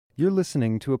You're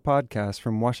listening to a podcast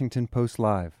from Washington Post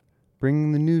Live,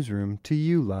 bringing the newsroom to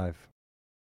you live.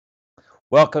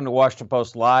 Welcome to Washington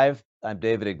Post Live. I'm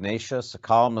David Ignatius, a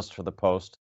columnist for the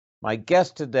Post. My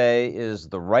guest today is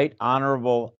the Right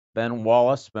Honorable Ben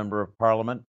Wallace, Member of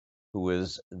Parliament, who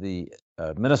is the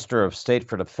Minister of State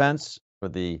for Defense for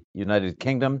the United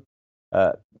Kingdom.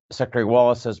 Secretary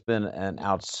Wallace has been an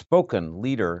outspoken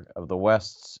leader of the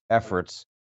West's efforts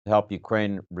to help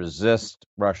Ukraine resist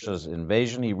Russia's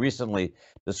invasion. He recently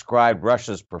described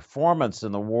Russia's performance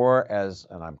in the war as,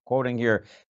 and I'm quoting here,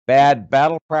 bad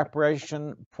battle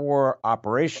preparation, poor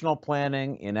operational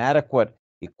planning, inadequate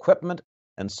equipment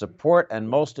and support, and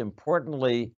most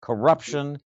importantly,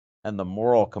 corruption and the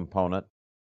moral component.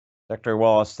 Secretary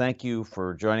Wallace, thank you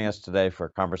for joining us today for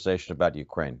a conversation about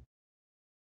Ukraine.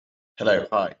 Hello,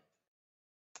 hi.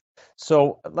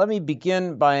 So let me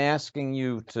begin by asking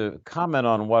you to comment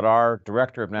on what our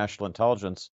Director of National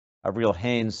Intelligence, Avril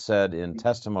Haines, said in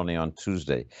testimony on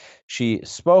Tuesday. She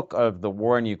spoke of the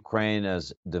war in Ukraine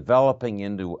as developing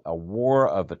into a war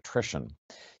of attrition.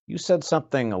 You said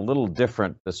something a little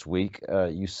different this week.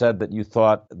 You said that you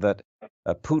thought that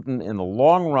Putin in the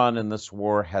long run in this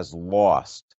war has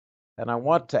lost. And I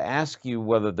want to ask you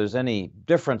whether there's any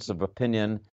difference of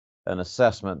opinion, an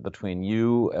assessment between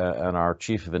you and our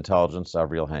Chief of Intelligence,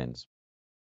 Avril Haines.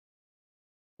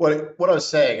 Well, what I was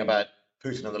saying about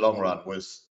Putin in the long run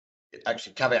was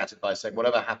actually caveated by saying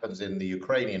whatever happens in the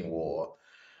Ukrainian war,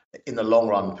 in the long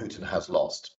run, Putin has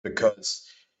lost because,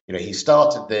 he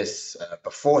started this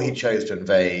before he chose to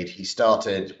invade. He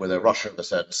started with a Russia of a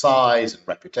certain size and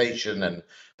reputation and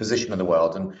position in the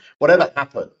world. And whatever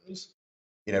happens,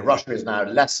 Russia is now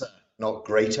lesser, not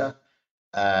greater.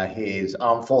 His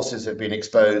armed forces have been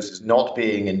exposed as not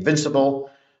being invincible.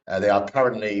 They are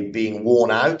currently being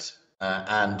worn out,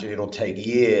 and it'll take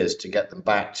years to get them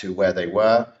back to where they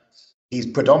were. He's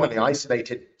predominantly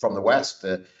isolated from the West.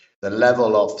 The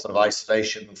level of sort of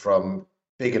isolation from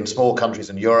big and small countries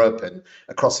in Europe and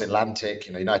across the Atlantic,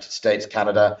 United States,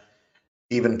 Canada,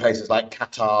 even places like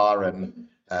Qatar and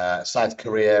South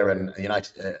Korea and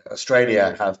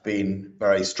Australia have been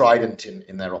very strident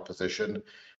in their opposition.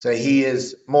 So he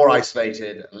is more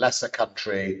isolated, lesser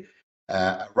country.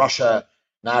 Russia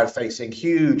now facing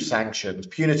huge sanctions,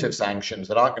 punitive sanctions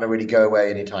that aren't going to really go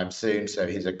away anytime soon. So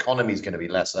his economy is going to be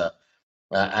lesser,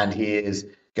 and he is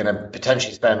going to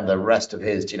potentially spend the rest of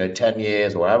his, 10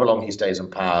 years or however long he stays in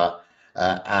power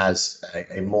as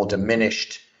a more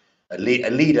diminished, a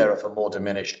leader of a more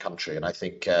diminished country. And I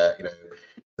think,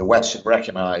 the West should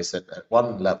recognize that at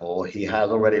one level he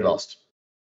has already lost.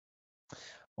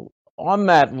 On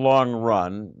that long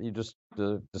run, you just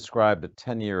described a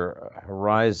 10-year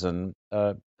horizon.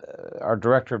 Our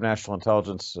Director of National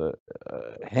Intelligence,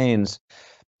 Haines,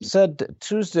 said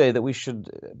Tuesday that we should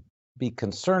be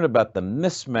concerned about the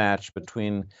mismatch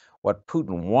between what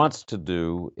Putin wants to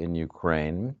do in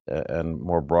Ukraine and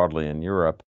more broadly in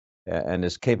Europe and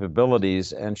his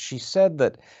capabilities. And she said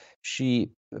that she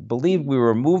believed we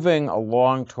were moving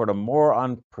along toward a more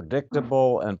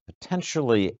unpredictable and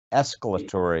potentially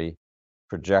escalatory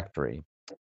trajectory.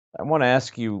 I want to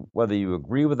ask you whether you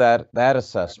agree with that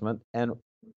assessment, and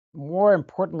more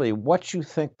importantly, what you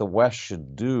think the West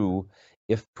should do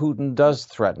if Putin does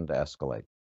threaten to escalate.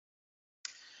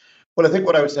 Well, I think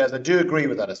what I would say is I do agree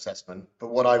with that assessment,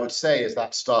 but what I would say is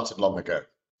that started long ago.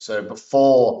 So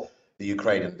before the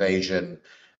Ukraine invasion,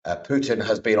 Putin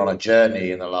has been on a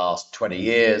journey in the last 20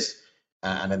 years,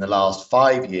 and in the last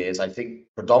 5 years, I think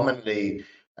predominantly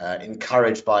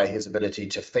encouraged by his ability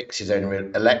to fix his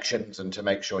own elections and to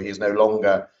make sure he is no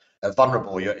longer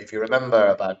vulnerable. If you remember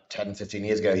about 10, 15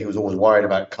 years ago, he was always worried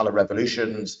about color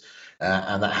revolutions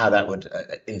and how that would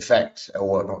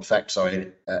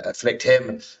afflict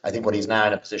him. I think he's now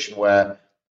in a position where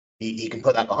he can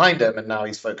put that behind him, and now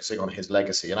he's focusing on his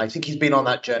legacy. And I think he's been on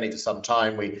that journey for some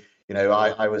time.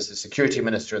 I was the security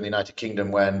minister in the United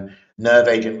Kingdom when nerve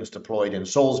agent was deployed in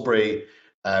Salisbury.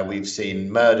 We've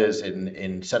seen murders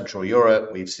in Central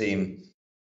Europe. We've seen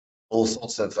all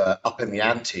sorts of up in the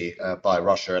ante by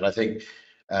Russia. And I think,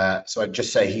 so I'd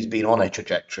just say he's been on a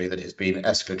trajectory that has been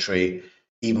escalatory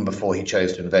even before he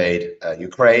chose to invade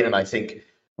Ukraine. And I think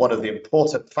one of the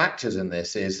important factors in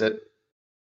this is that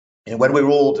when we were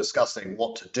all discussing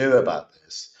what to do about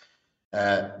this,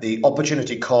 the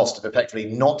opportunity cost of effectively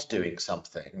not doing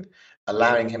something,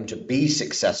 allowing him to be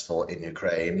successful in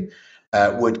Ukraine,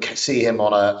 would see him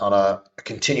on a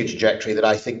continued trajectory that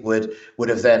I think would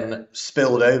have then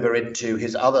spilled over into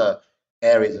his other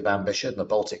areas of ambition, the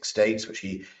Baltic states, which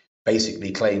he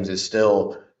basically claims is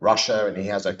still Russia, and he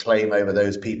has a claim over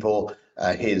those people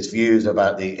his views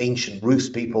about the ancient Rus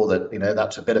people, that,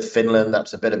 that's a bit of Finland,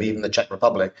 that's a bit of even the Czech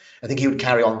Republic. I think he would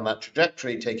carry on that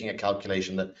trajectory, taking a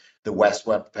calculation that the West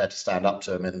weren't prepared to stand up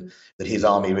to him, and that his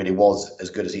army really was as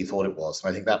good as he thought it was.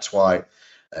 And I think that's why,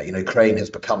 Ukraine has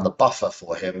become the buffer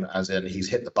for him, as in he's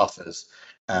hit the buffers.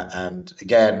 And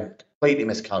again, completely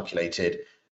miscalculated.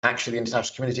 Actually, the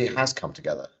international community has come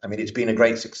together. I mean, it's been a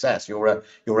great success. You'll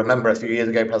remember a few years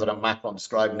ago, President Macron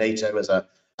described NATO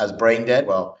as brain dead.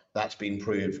 Well, that's been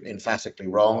proved emphatically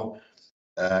wrong.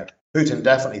 Putin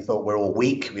definitely thought we're all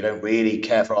weak. We don't really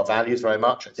care for our values very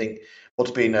much. I think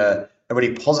what's been a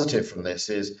really positive from this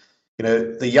is,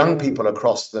 the young people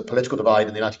across the political divide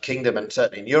in the United Kingdom and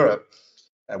certainly in Europe,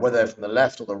 whether they're from the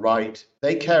left or the right,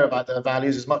 they care about their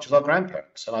values as much as our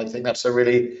grandparents. And I think that's a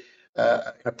really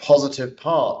a positive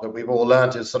part that we've all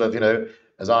learned, is sort of,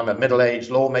 as I'm a middle-aged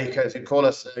lawmaker, as you call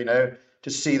us, to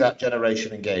see that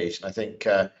generation engaged. And I think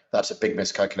that's a big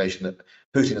miscalculation that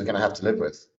Putin is going to have to live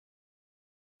with.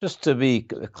 Just to be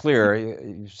clear,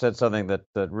 you said something that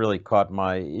really caught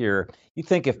my ear. You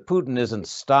think if Putin isn't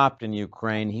stopped in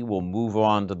Ukraine, he will move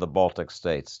on to the Baltic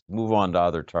states, move on to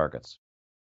other targets?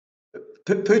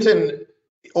 Putin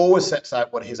always sets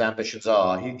out what his ambitions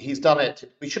are. He's done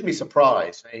it. We shouldn't be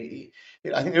surprised. I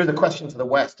think there is a question for the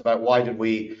West about why did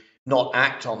we not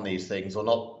act on these things or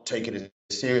not take it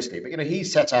seriously. But he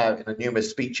set out in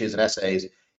numerous speeches and essays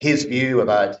his view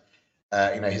about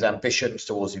his ambitions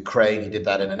towards Ukraine. He did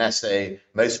that in an essay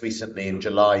most recently in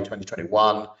July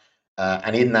 2021.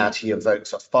 And in that, he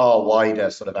evokes a far wider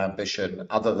sort of ambition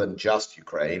other than just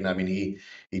Ukraine. I mean,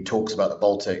 he talks about the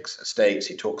Baltic states,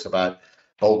 he talks about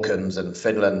Balkans and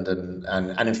Finland,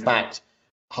 and in fact,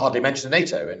 hardly mentions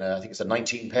NATO. And I think it's a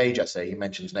 19-page essay. He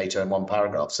mentions NATO in one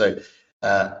paragraph. So,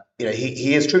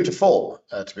 he is true to form,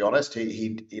 to be honest.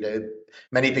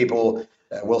 Many people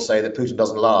will say that Putin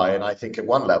doesn't lie. And I think at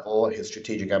one level, his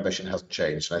strategic ambition hasn't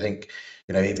changed. And I think,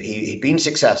 if he'd been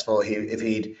successful, if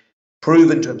he'd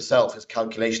proven to himself his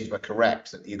calculations were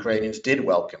correct, that the Ukrainians did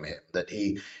welcome him, that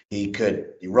he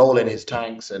could roll in his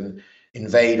tanks and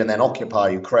invade and then occupy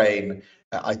Ukraine,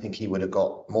 I think he would have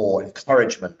got more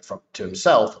encouragement to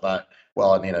himself about,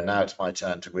 well, now it's my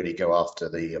turn to really go after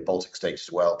the Baltic states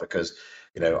as well, because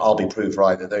I'll be proved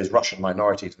right that those Russian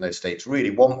minorities in those states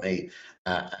really want me,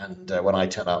 and when I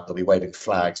turn up, they'll be waving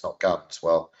flags, not guns.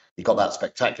 Well, he got that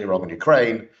spectacularly wrong in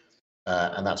Ukraine,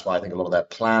 and that's why I think a lot of their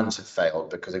plans have failed,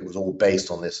 because it was all based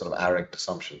on this sort of arrogant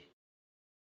assumption.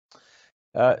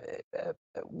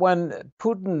 When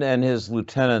Putin and his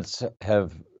lieutenants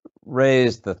have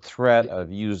raised the threat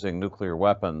of using nuclear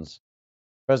weapons,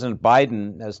 President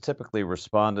Biden has typically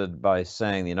responded by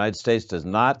saying the United States does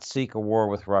not seek a war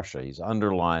with Russia. He's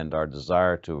underlined our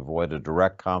desire to avoid a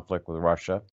direct conflict with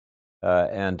Russia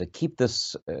and to keep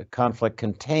this conflict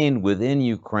contained within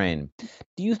Ukraine.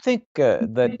 Do you think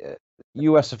that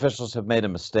U.S. officials have made a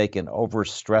mistake in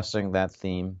overstressing that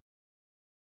theme?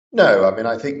 No, I mean,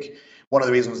 I think one of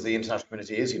the reasons the international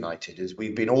community is united is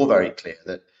we've been all very clear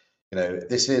that,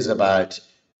 this is about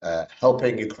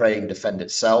helping Ukraine defend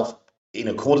itself in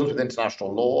accordance with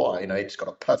international law. It's got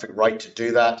a perfect right to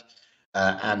do that,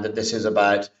 and that this is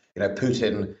about,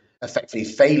 Putin effectively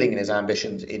failing in his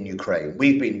ambitions in Ukraine.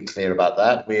 We've been clear about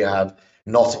that. We have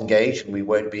not engaged, and we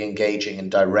won't be engaging in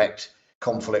direct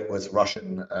conflict with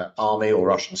Russian army or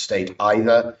Russian state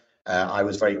either. I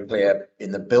was very clear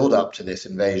in the build-up to this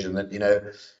invasion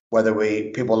that, whether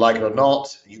people like it or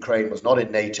not, Ukraine was not in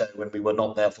NATO, and we were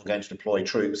not therefore going to deploy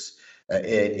troops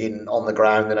on the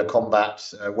ground in a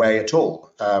combat way at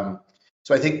all.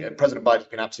 So I think President Biden's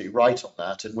been absolutely right on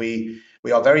that, and we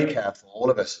are very careful, all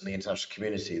of us in the international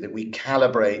community, that we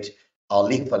calibrate our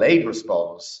lethal aid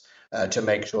response to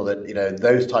make sure that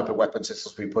those type of weapon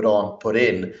systems we put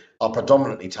in are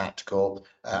predominantly tactical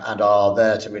and are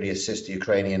there to really assist the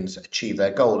Ukrainians achieve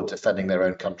their goal of defending their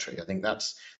own country. I think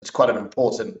that's quite an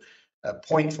important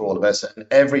point for all of us. And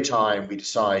every time we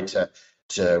decide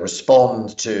to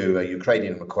respond to a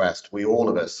Ukrainian request, all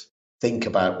of us think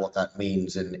about what that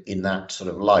means in that sort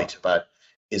of light. About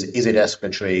is it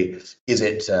escalatory, is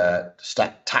it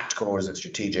tactical, or is it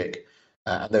strategic?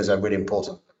 And those are really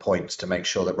important points to make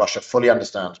sure that Russia fully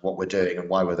understands what we're doing and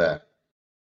why we're there.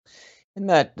 In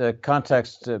that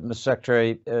context, Mr.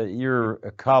 Secretary, your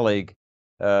colleague,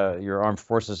 your Armed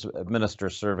Forces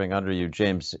Minister serving under you,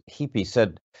 James Heapy,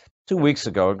 said 2 weeks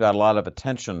ago, got a lot of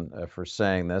attention for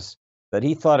saying this, that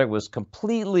he thought it was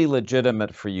completely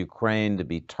legitimate for Ukraine to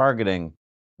be targeting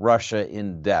Russia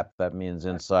in depth, that means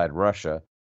inside Russia,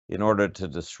 in order to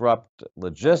disrupt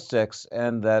logistics,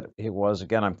 and that it was,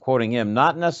 again, I'm quoting him,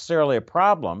 not necessarily a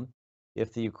problem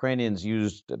if the Ukrainians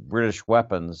used British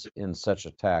weapons in such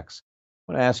attacks.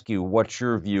 want to ask you what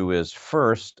your view is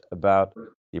first about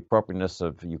the appropriateness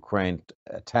of Ukraine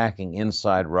attacking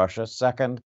inside Russia.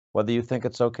 Second, whether you think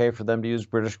it's okay for them to use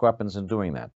British weapons in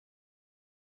doing that.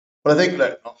 Well, I think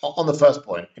that on the first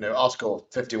point, Article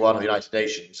 51 of the United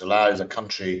Nations allows a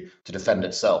country to defend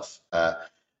itself.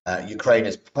 Ukraine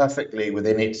is perfectly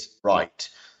within its right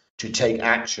to take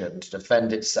action to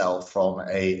defend itself from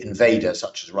an invader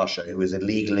such as Russia, who is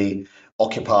illegally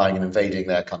occupying and invading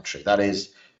their country. That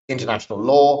is international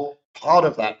law. Part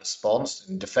of that response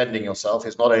in defending yourself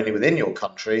is not only within your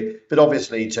country, but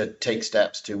obviously to take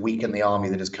steps to weaken the army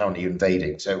that is currently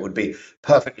invading. So it would be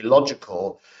perfectly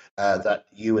logical that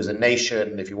you as a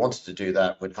nation, if you wanted to do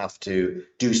that, would have to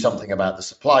do something about the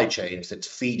supply chains that's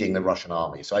feeding the Russian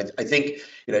army. So I think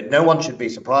no one should be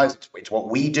surprised. It's what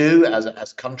we do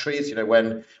as countries.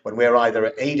 When we're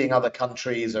either aiding other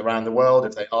countries around the world,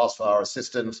 if they ask for our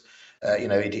assistance,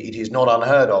 it is not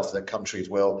unheard of that countries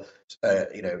will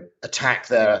attack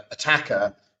their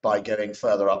attacker by going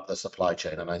further up the supply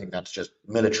chain. And I think that's just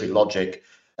military logic.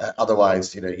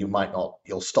 Otherwise,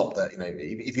 you'll stop that.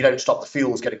 If you don't stop the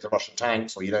fuels getting to Russian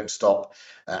tanks, or you don't stop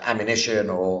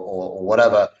ammunition or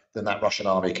whatever, then that Russian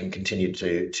army can continue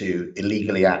to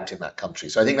illegally act in that country.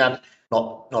 So I think that's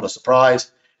not a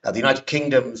surprise. The United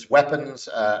Kingdom's weapons,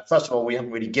 first of all, we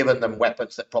haven't really given them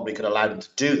weapons that probably could allow them to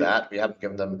do that. We haven't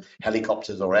given them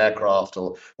helicopters or aircraft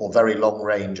or very long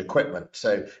range equipment.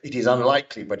 So it is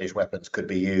unlikely British weapons could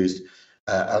be used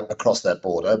across their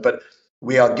border. But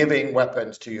we are giving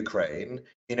weapons to Ukraine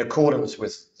in accordance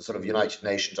with the sort of United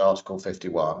Nations Article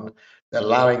 51,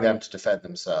 allowing them to defend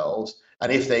themselves.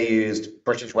 And if they used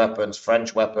British weapons,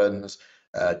 French weapons,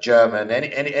 German,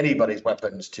 anybody's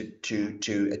weapons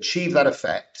to achieve that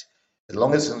effect, as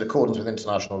long as it's in accordance with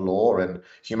international law and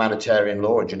humanitarian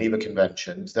law and Geneva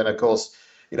Conventions, then of course,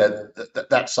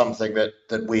 that's something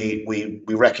that we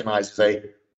recognise as a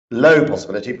low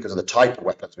possibility because of the type of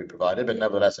weapons we provided, but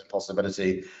nevertheless a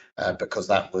possibility because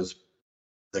that was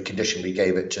the condition we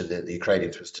gave it to the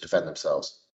Ukrainians, was to defend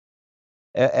themselves.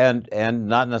 And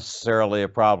not necessarily a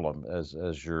problem, as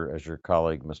your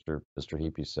colleague Mr.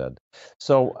 Heapy said.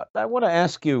 So I want to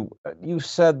ask you. You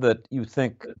said that you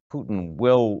think Putin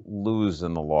will lose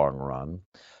in the long run,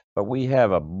 but we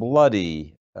have a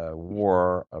bloody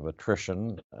war of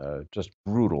attrition, just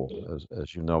brutal,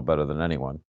 as you know better than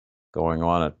anyone, going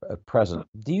on at present.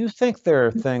 Do you think there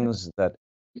are things that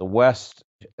the West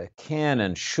can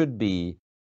and should be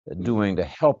doing to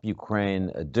help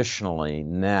Ukraine additionally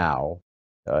now?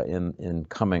 In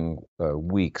coming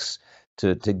weeks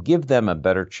to give them a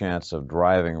better chance of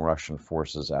driving Russian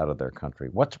forces out of their country?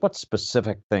 What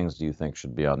specific things do you think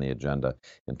should be on the agenda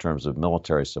in terms of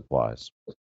military supplies?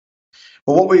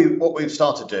 Well, what we've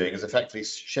started doing is effectively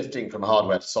shifting from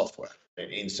hardware to software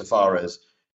insofar as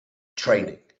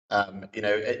training.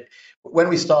 When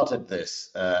we started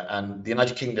this, and the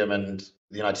United Kingdom and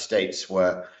the United States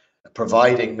were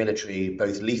providing military,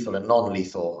 both lethal and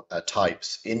non-lethal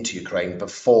types into Ukraine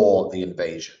before the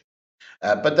invasion.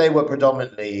 But they were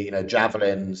predominantly,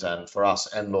 javelins and, for us,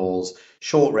 NLAWs,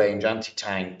 short-range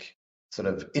anti-tank, sort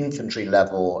of infantry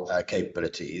level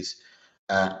capabilities.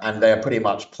 And they are pretty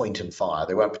much point and fire.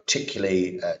 They weren't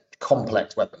particularly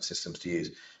complex weapon systems to use.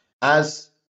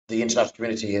 As the international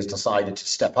community has decided to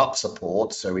step up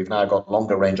support, so we've now got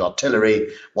longer range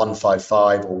artillery,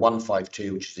 155 or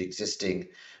 152, which is the existing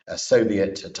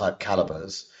Soviet type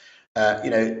calibers.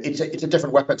 It's a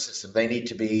different weapon system. They need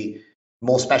to be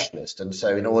more specialist, and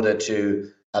so in order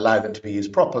to allow them to be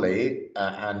used properly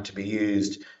and to be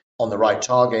used on the right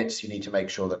targets, you need to make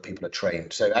sure that people are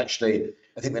trained. So actually,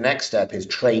 I think the next step is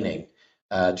training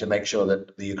to make sure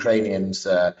that the Ukrainians,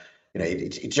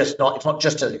 it's not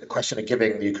just a question of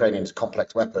giving the Ukrainians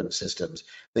complex weapon systems.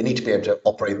 They need to be able to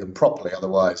operate them properly.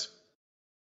 Otherwise,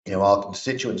 our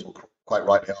constituents will quite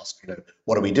rightly ask,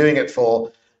 what are we doing it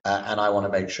for? And I want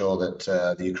to make sure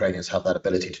that the Ukrainians have that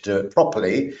ability to do it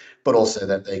properly, but also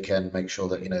that they can make sure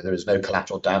that there is no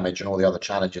collateral damage and all the other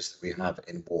challenges that we have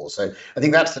in war. So I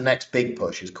think that's the next big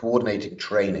push, is coordinating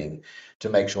training to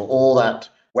make sure all that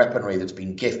weaponry that's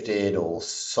been gifted or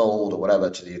sold or whatever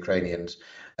to the Ukrainians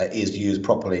is used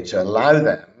properly to allow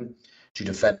them to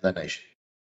defend their nation.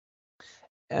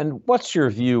 And what's your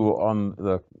view on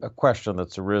a question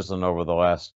that's arisen over the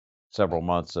last several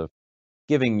months of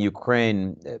giving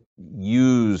Ukraine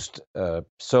used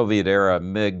Soviet-era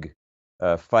MiG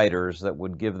fighters that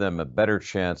would give them a better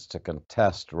chance to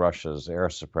contest Russia's air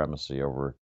supremacy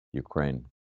over Ukraine?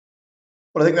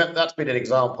 Well, I think that's been an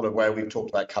example of where we've talked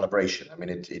about calibration. I mean,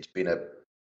 it's been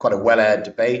quite a well-aired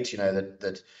debate.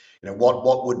 That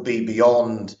what would be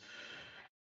beyond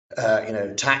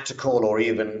tactical or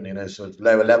even, sort of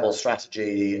lower level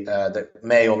strategy that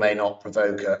may or may not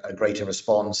provoke a greater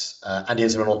response? And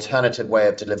is there an alternative way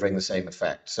of delivering the same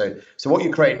effect? So what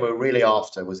Ukraine were really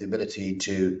after was the ability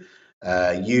to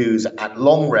use at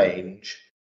long range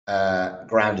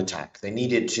ground attack. They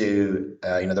needed to,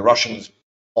 the Russians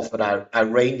often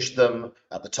outranged them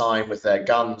at the time with their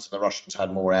guns, and the Russians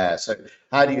had more air. So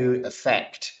how do you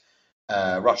affect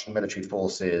Russian military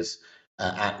forces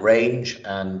at range?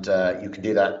 And you can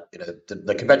do that,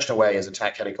 the conventional way is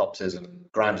attack helicopters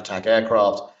and ground attack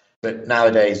aircraft. But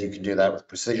nowadays you can do that with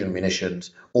precision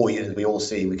munitions, or as we all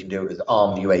see, we can do it with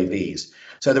armed UAVs.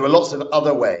 So there were lots of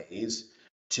other ways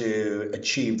to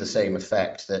achieve the same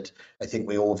effect that I think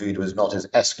we all viewed as not as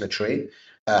escalatory.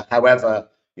 However,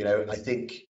 I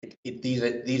think these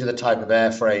are the type of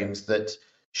airframes that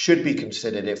should be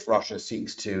considered if Russia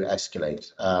seeks to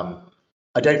escalate.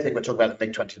 I don't think we're talking about the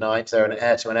MiG-29s. They're an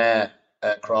air-to-air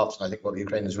aircraft, and I think what the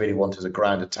Ukrainians really want is a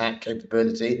ground attack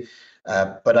capability.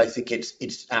 But I think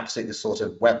it's absolutely the sort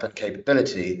of weapon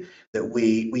capability that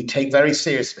we take very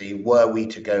seriously were we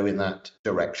to go in that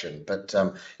direction. But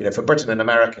for Britain and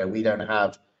America, we don't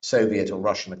have Soviet or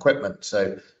Russian equipment,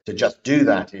 so to just do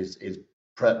that is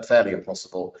fairly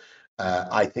impossible.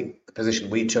 I think the position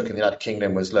we took in the United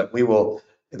Kingdom was, look, we will,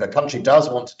 if a country does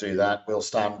want to do that, we'll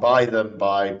stand by them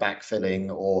by backfilling,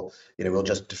 or we'll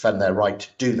just defend their right to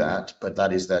do that, but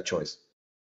that is their choice.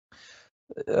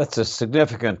 That's a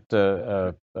significant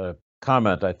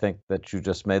comment, I think, that you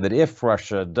just made, that if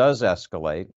Russia does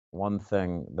escalate, one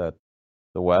thing that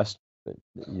the West, the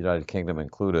United Kingdom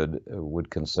included, would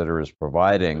consider is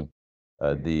providing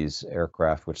these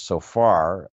aircraft, which so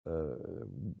far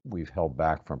we've held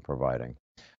back from providing.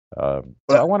 I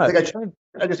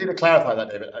just need to clarify that,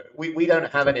 David. We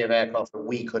don't have any of aircraft that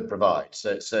we could provide.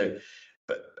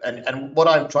 And what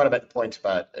I'm trying to make the point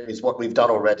about is what we've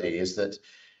done already is that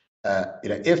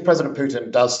if President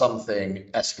Putin does something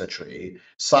escalatory,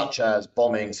 such as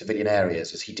bombing civilian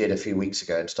areas, as he did a few weeks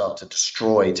ago, and start to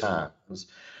destroy towns,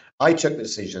 I took the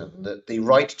decision that the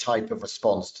right type of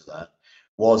response to that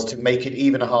was to make it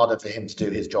even harder for him to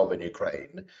do his job in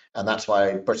Ukraine. And that's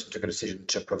why Britain took a decision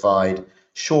to provide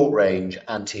short-range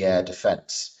anti-air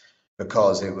defense,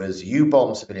 because it was, you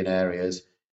bomb civilian areas,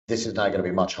 this is now going to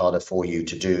be much harder for you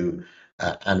to do.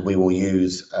 And we will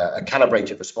use a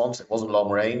calibrated response. It wasn't long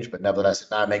range, but nevertheless,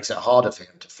 it now makes it harder for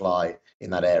him to fly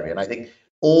in that area. And I think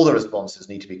all the responses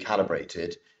need to be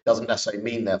calibrated. Doesn't necessarily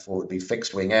mean, therefore, it would be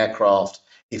fixed wing aircraft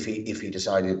if he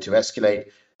decided to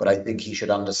escalate. But I think he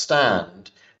should understand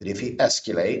that if he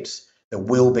escalates, there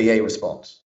will be a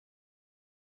response.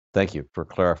 Thank you for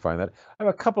clarifying that. I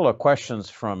have a couple of questions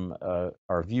from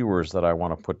our viewers that I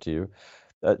want to put to you.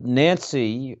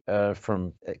 Nancy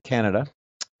from Canada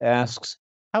asks,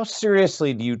 how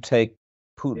seriously do you take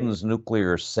Putin's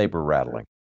nuclear saber rattling?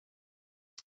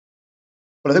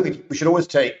 Well, I think we should always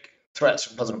take threats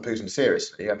from President Putin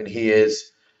seriously. I mean, he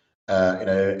is,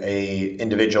 a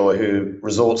individual who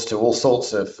resorts to all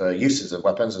sorts of uses of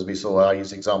weapons, as we saw. I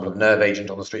use the example of nerve agent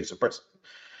on the streets of Britain.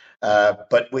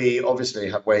 But we obviously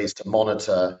have ways to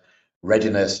monitor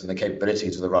readiness and the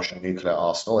capabilities of the Russian nuclear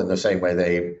arsenal in the same way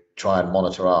they try and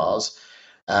monitor ours.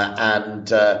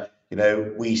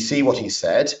 We see what he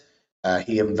said.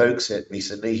 He invokes it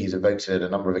recently. He's invoked it at a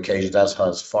number of occasions, as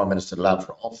has Foreign Minister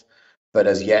Lavrov. But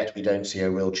as yet, we don't see a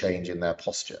real change in their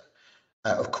posture.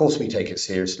 Of course, we take it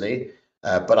seriously.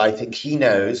 But I think he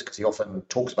knows, because he often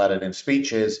talks about it in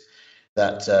speeches,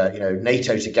 that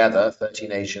NATO together, 30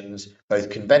 nations,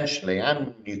 both conventionally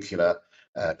and nuclear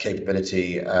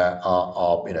capability,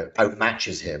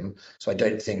 outmatches him. So I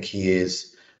don't think he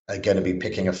is going to be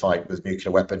picking a fight with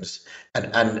nuclear weapons,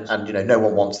 and no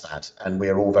one wants that, and we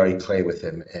are all very clear with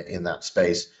him in that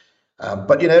space.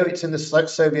 But it's in the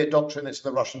Soviet doctrine, it's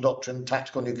in the Russian doctrine.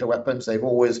 Tactical nuclear weapons, they've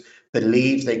always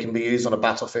believed they can be used on a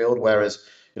battlefield, whereas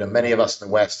many of us in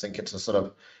the West think it's a sort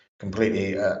of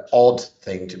completely odd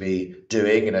thing to be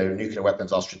doing. Nuclear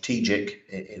weapons are strategic,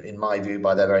 in my view,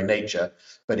 by their very nature,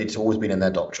 but it's always been in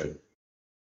their doctrine.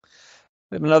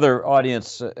 We have another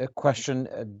audience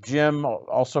question. Jim,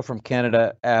 also from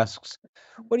Canada, asks,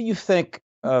 what do you think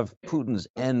of Putin's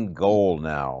end goal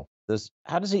now?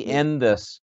 How does he end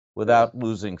this without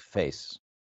losing face?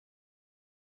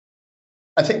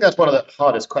 I think that's one of the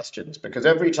hardest questions, because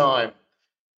every time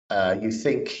you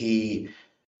think he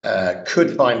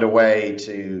could find a way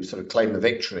to sort of claim the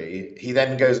victory, he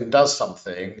then goes and does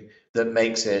something that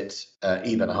makes it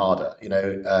even harder.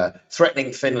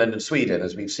 Threatening Finland and Sweden,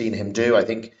 as we've seen him do. I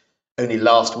think only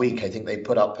last week, I think they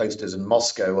put up posters in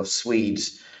Moscow of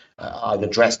Swedes either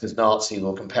dressed as Nazis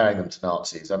or comparing them to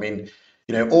Nazis. I mean,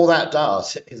 all that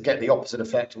does is get the opposite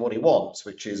effect of what he wants,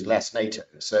 which is less NATO.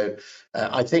 So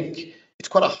I think it's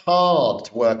quite hard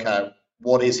to work out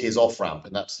what is his off ramp,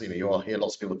 and that's you'll hear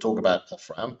lots of people talk about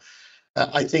off ramp.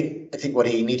 I think what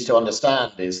he needs to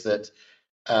understand is that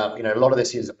a lot of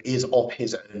this is of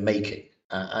his own making,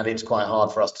 and it's quite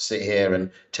hard for us to sit here and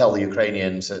tell the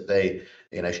Ukrainians that they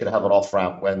should have an off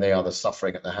ramp when they are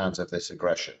suffering at the hands of this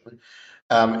aggression.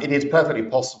 It is perfectly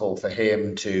possible for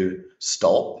him to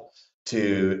stop,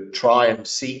 to try and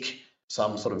seek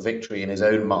some sort of victory in his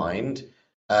own mind,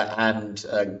 and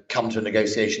come to a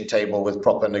negotiation table with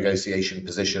proper negotiation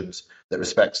positions that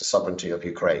respects the sovereignty of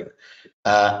Ukraine.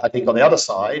 I think on the other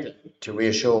side, to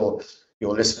reassure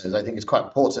your listeners, I think it's quite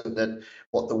important that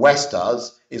what the West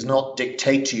does is not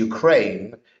dictate to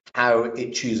Ukraine how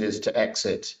it chooses to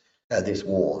exit this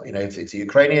war. If the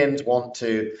Ukrainians want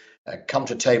to come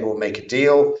to a table, make a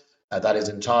deal, that is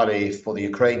entirely for the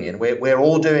Ukrainian. We're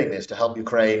all doing this to help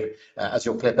Ukraine, as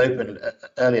your clip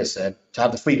earlier said, to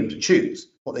have the freedom to choose.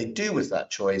 What they do with that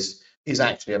choice is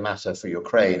actually a matter for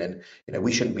Ukraine, and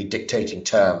we shouldn't be dictating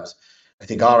terms. I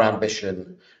think our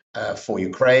ambition for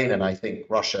Ukraine, and I think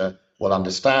Russia will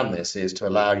understand this, is to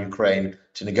allow Ukraine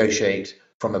to negotiate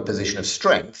from a position of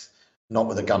strength, not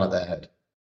with a gun at their head.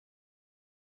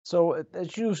 So,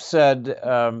 as you said,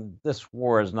 this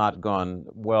war has not gone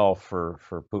well for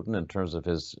Putin in terms of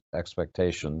his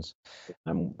expectations.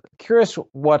 I'm curious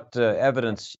what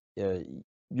evidence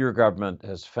your government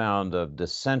has found of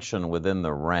dissension within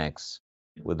the ranks,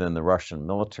 within the Russian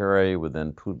military,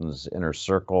 within Putin's inner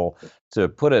circle. To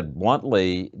put it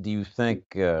bluntly, do you think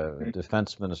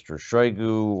Defense Minister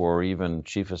Shoigu or even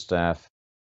Chief of Staff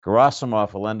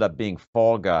Gerasimov will end up being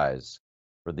fall guys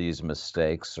for these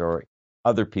mistakes, or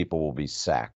other people will be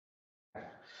sacked?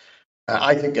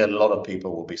 I think a lot of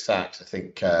people will be sacked. I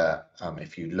think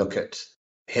if you look at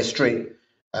history,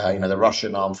 the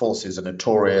Russian armed forces are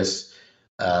notorious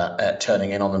at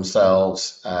turning in on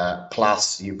themselves.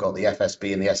 Plus, you've got the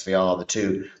FSB and the SVR, the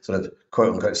two sort of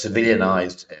quote unquote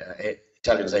civilianized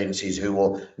intelligence agencies who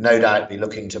will no doubt be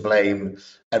looking to blame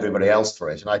everybody else for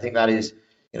it. And I think that is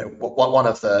one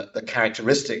of the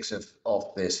characteristics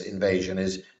of this invasion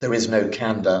is there is no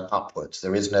candor upwards.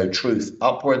 There is no truth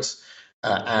upwards.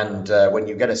 And when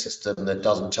you get a system that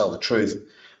doesn't tell the truth,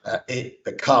 it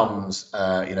becomes,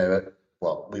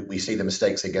 we see the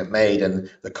mistakes that get made, and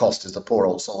the cost is the poor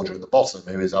old soldier at the bottom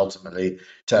who is ultimately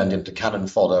turned into cannon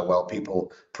fodder while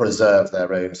people preserve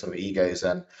their own sort of egos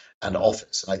and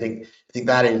office. And I think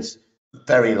that is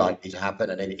very likely to happen,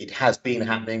 and it has been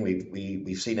happening.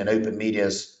 We've seen in open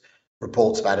media's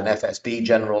reports about an FSB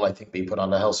general, I think, being put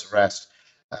under house arrest.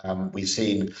 We've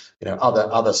seen,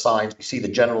 other signs. We see the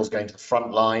generals going to the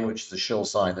front line, which is a sure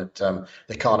sign that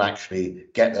they can't actually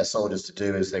get their soldiers to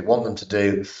do as they want them to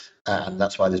do, and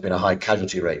that's why there's been a high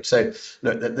casualty rate. So,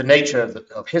 look, the nature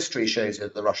of history shows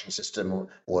that the Russian system,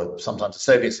 or sometimes the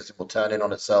Soviet system, will turn in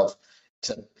on itself.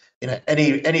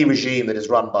 Any regime that is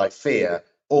run by fear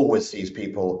always sees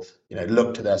people,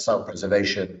 look to their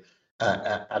self-preservation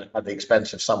at the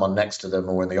expense of someone next to them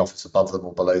or in the office above them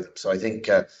or below them. So I think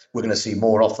we're going to see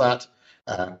more of that.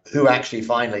 Who actually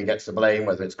finally gets the blame,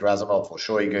 whether it's Gerasimov or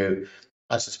Shoigu,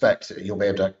 I suspect you'll be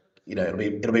able to,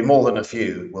 it'll be more than a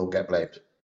few will get blamed.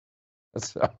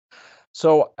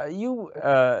 So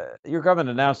your government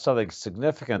announced something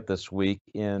significant this week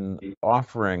in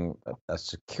offering a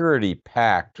security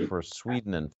pact for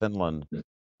Sweden and Finland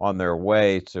on their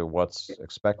way to what's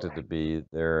expected to be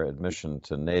their admission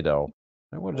to NATO.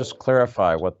 I want to just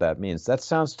clarify what that means. That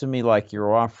sounds to me like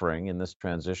you're offering, in this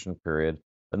transition period,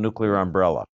 a nuclear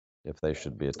umbrella if they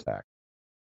should be attacked.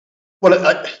 Well,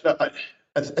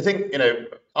 I think,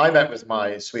 I met with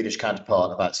my Swedish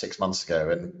counterpart about 6 months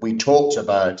ago, and we talked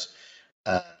about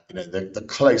the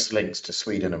close links to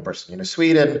Sweden and Britain.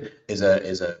 Sweden is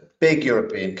a big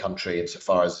European country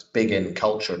insofar as big in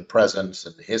culture and presence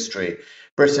and history.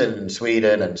 Britain,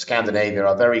 Sweden, and Scandinavia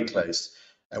are very close.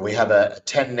 We have a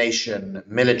 10-nation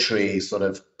military sort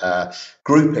of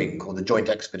grouping called the Joint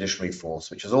Expeditionary Force,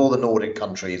 which is all the Nordic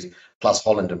countries plus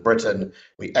Holland and Britain.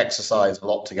 We exercise a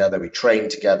lot together, we train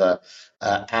together,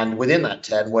 and within that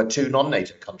 10 were two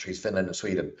non-NATO countries, Finland and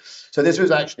Sweden. So this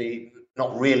was actually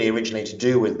not really originally to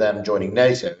do with them joining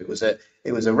NATO. It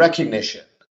was a recognition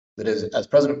that as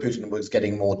President Putin was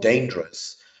getting more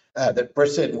dangerous, that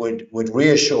Britain would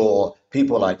reassure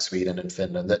people like Sweden and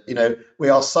Finland that, we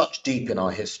are such deep in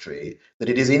our history that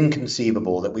it is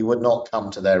inconceivable that we would not come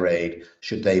to their aid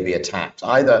should they be attacked,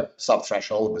 either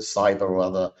sub-threshold with cyber or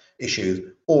other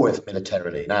issues, or if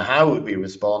militarily. Now, how would we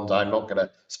respond? I'm not going to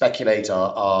speculate.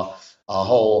 Our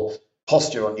whole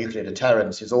posture on nuclear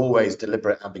deterrence is always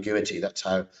deliberate ambiguity. That's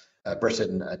how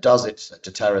Britain does its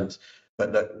deterrent.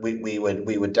 But look, we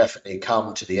would definitely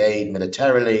come to the aid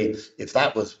militarily if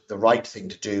that was the right thing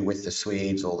to do with the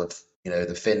Swedes or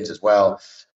the Finns as well,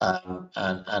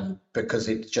 and because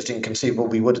it's just inconceivable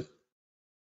we wouldn't.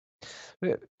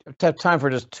 We have time for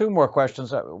just two more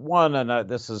questions. One, and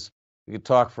this is, we could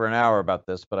talk for an hour about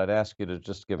this, but I'd ask you to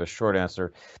just give a short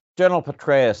answer. General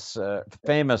Petraeus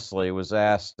famously was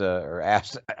asked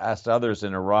others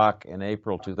in Iraq in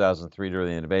April 2003 during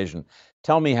the invasion,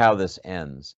 "Tell me how this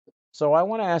ends." So I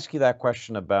want to ask you that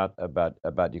question about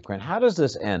Ukraine. How does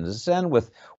this end? Does this end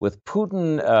with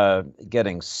Putin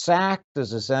getting sacked?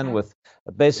 Does this end with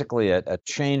basically a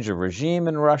change of regime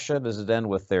in Russia? Does it end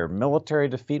with their military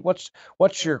defeat?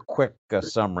 What's your quick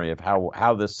summary of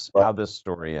how this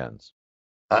story ends?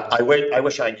 I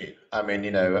wish I knew. I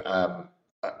mean,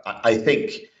 I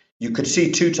think you could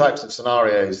see two types of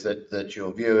scenarios that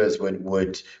your viewers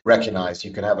would recognize.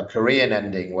 You could have a Korean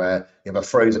ending where you have a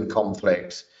frozen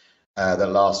conflict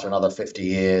that lasts for another 50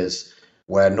 years,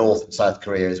 where North and South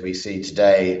Korea, as we see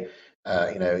today,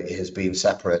 has been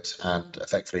separate and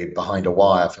effectively behind a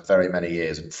wire for very many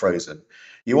years and frozen.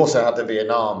 You also have the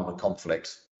Vietnam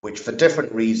conflict, which for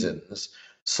different reasons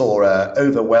saw an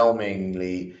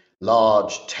overwhelmingly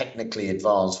large, technically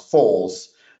advanced force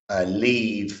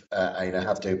leave,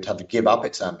 have to give up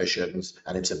its ambitions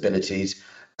and its abilities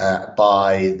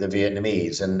by the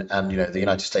Vietnamese, and the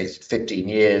United States, 15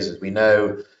 years, as we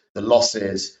know, the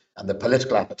losses and the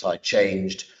political appetite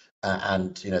changed,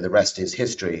 and the rest is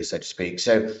history, so to speak.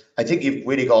 So I think you've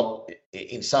really got,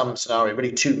 in some scenario,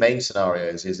 really two main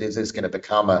scenarios. Is this going to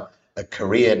become a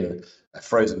Korean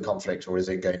frozen conflict, or is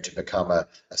it going to become a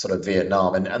sort of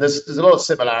Vietnam? And there's a lot of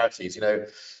similarities. The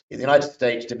United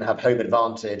States didn't have home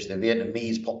advantage. The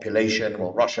Vietnamese population,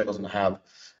 well, Russia doesn't have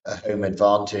a home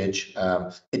advantage.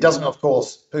 It doesn't, of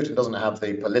course, Putin doesn't have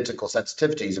the political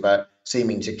sensitivities about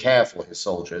seeming to care for his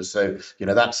soldiers. So,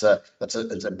 that's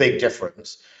a big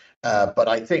difference. But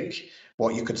I think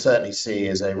what you could certainly see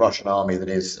is a Russian army that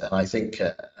is, and I think,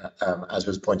 as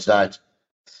was pointed out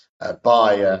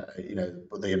by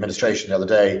the administration the other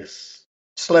day,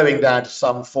 slowing down to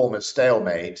some form of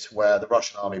stalemate where the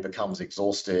Russian army becomes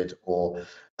exhausted, or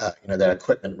their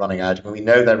equipment running out. I mean, we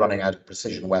know they're running out of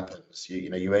precision weapons.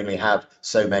 You only have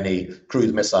so many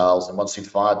cruise missiles, and once you've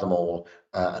fired them all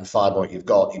and fired what you've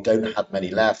got, you don't have many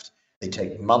left. They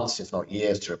take months, if not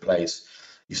years, to replace.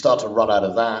 You start to run out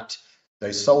of that.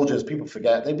 Those soldiers, people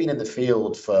forget, they've been in the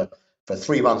field for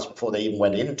 3 months before they even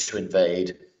went in to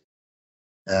invade,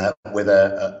 with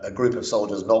a group of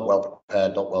soldiers not well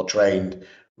prepared, not well trained,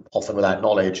 often without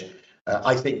knowledge.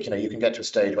 I think you can get to a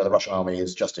stage where the Russian army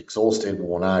is just exhausted,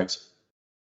 worn out,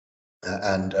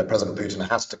 and President Putin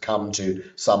has to come to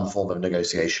some form of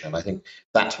negotiation. And I think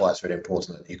that's why it's really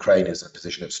important that Ukraine is in a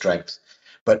position of strength.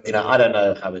 But I don't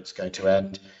know how it's going to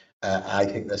end. I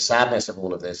think the sadness of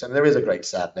all of this, and there is a great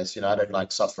sadness, I don't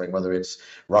like suffering, whether it's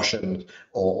Russian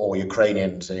or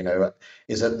Ukrainians,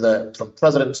 is that from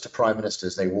presidents to prime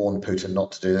ministers, they warned Putin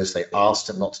not to do this. They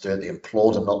asked him not to do it. They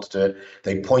implored him not to do it.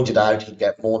 They pointed out he'd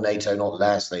get more NATO, not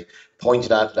less. They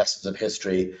pointed out lessons of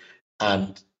history,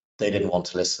 and they didn't want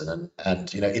to listen.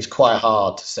 And it's quite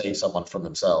hard to save someone from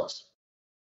themselves.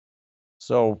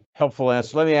 So helpful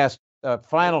answer. Let me ask a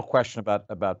final question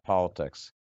about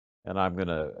politics. And I'm going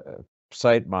to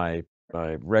cite my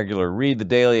regular read, the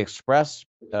Daily Express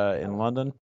in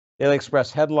London. Daily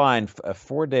Express headline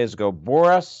 4 days ago: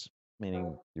 Boris,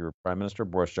 meaning your Prime Minister,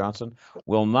 Boris Johnson,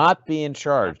 will not be in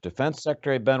charge. Defense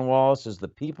Secretary Ben Wallace is the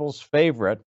people's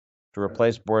favorite to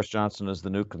replace Boris Johnson as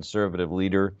the new Conservative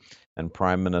leader and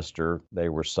Prime Minister. They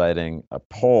were citing a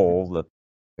poll that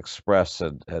Express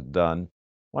had done.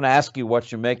 I want to ask you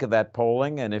what you make of that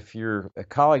polling, and if your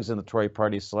colleagues in the Tory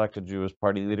party selected you as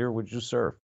party leader, would you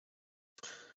serve?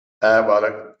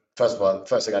 Well, first of all, the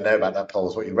first thing I know about that poll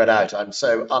is what you read out. I'm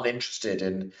so uninterested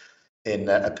in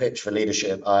a pitch for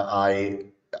leadership.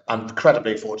 I'm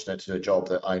incredibly fortunate to do a job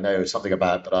that I know something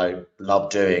about, but I love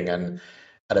doing, and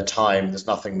at a time there's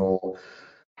nothing more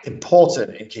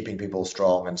important in keeping people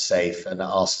strong and safe and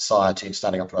our society and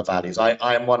standing up for our values.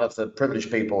 I am one of the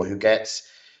privileged people who gets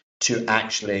to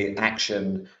actually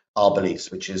action our beliefs,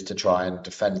 which is to try and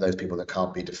defend those people that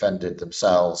can't be defended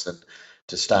themselves, and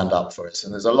to stand up for us.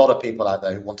 And there's a lot of people out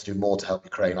there who want to do more to help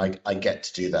Ukraine. I get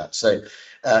to do that. So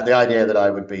the idea that I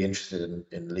would be interested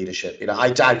in leadership, I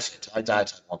doubt it. I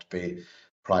doubt I'd want to be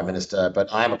Prime Minister,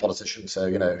 but I am a politician. So,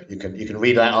 you can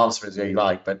read that answer as you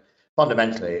like, but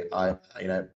fundamentally,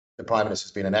 the Prime Minister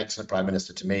has been an excellent Prime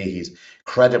Minister to me. He's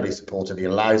incredibly supportive. He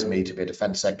allows me to be a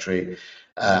Defence Secretary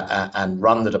and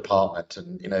run the department.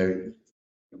 And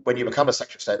when you become a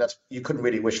Secretary of State, you couldn't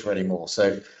really wish for any more.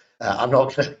 So I'm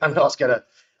not gonna, I'm not gonna,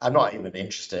 I'm not even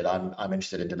interested. I'm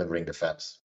interested in delivering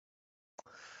defense.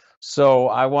 So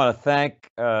I want to thank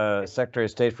Secretary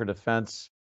of State for Defense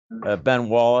Ben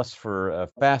Wallace for a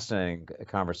fascinating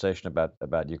conversation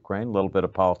about Ukraine. A little bit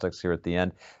of politics here at the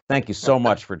end. Thank you so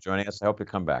much for joining us. I hope you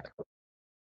come back.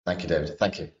 Thank you, David.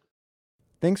 Thank you.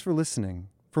 Thanks for listening.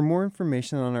 For more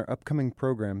information on our upcoming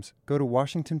programs, go to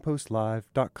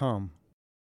WashingtonPostLive.com.